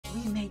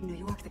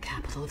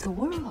capital of the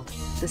world,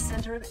 the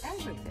center of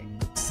everything.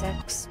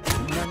 Sex,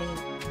 money,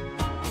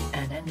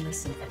 and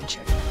endless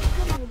adventure.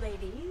 Hello,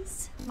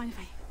 ladies. Mind if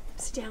I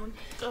sit down?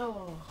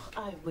 Oh,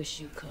 I wish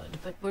you could,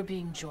 but we're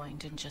being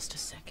joined in just a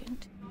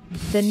second.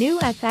 The new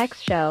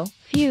FX show,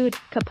 Feud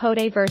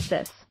Capote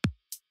vs.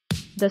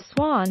 The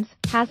Swans,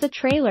 has a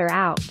trailer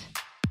out.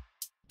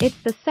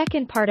 It's the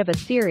second part of a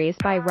series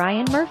by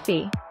Ryan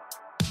Murphy.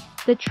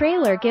 The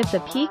trailer gives a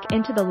peek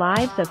into the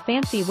lives of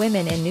fancy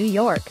women in New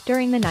York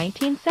during the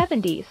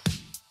 1970s.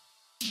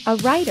 A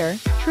writer,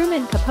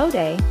 Truman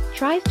Capote,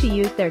 tries to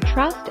use their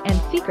trust and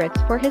secrets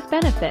for his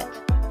benefit.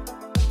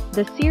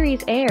 The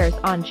series airs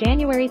on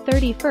January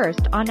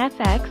 31st on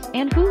FX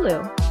and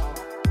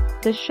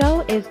Hulu. The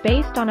show is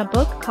based on a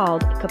book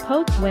called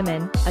Capote's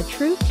Women, A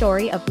True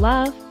Story of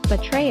Love,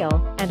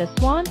 Betrayal, and a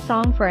Swan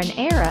Song for an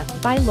Era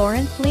by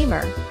Laurence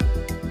Leamer.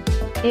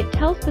 It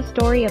tells the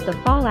story of the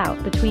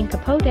fallout between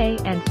Capote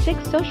and 6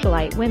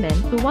 socialite women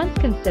who once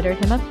considered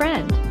him a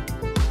friend.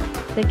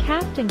 The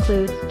cast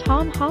includes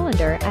Tom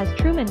Hollander as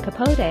Truman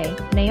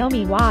Capote,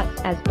 Naomi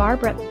Watts as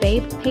Barbara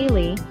Bill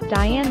Paley,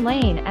 Diane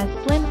Lane as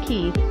Slim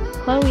Keith,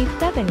 Chloë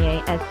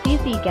Sevigny as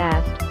CZ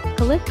Guest,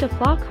 Calista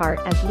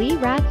Flockhart as Lee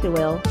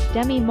Radziwill,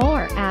 Demi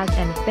Moore as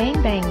and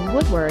Bang Bang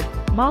Woodward,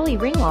 Molly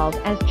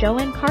Ringwald as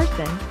Joanne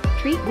Carson,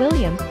 Treat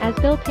Williams as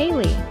Bill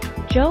Paley,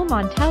 Joe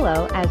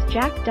Mantello as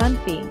Jack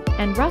Dunphy,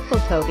 and Russell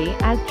Tovey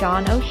as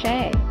John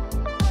O'Shea.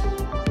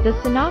 The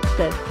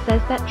synopsis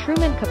says that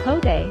Truman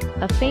Capote,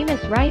 a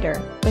famous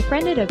writer,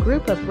 befriended a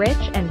group of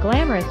rich and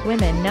glamorous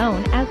women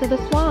known as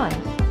the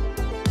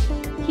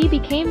Swans. He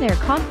became their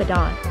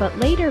confidant but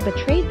later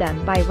betrayed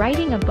them by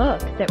writing a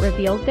book that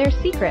revealed their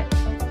secrets.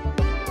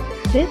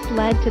 This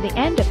led to the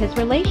end of his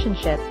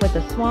relationship with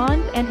the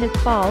Swans and his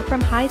fall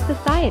from high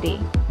society.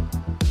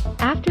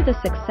 After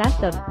the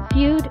success of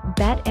Feud,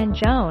 Bet and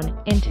Joan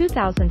in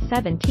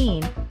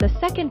 2017, the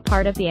second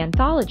part of the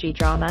anthology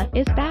drama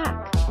is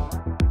back.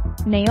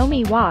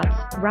 Naomi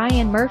Watts,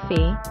 Ryan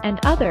Murphy, and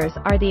others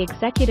are the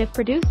executive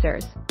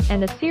producers,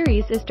 and the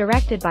series is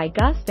directed by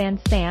Gus Van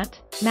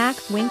Sant,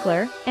 Max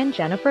Winkler, and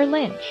Jennifer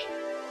Lynch.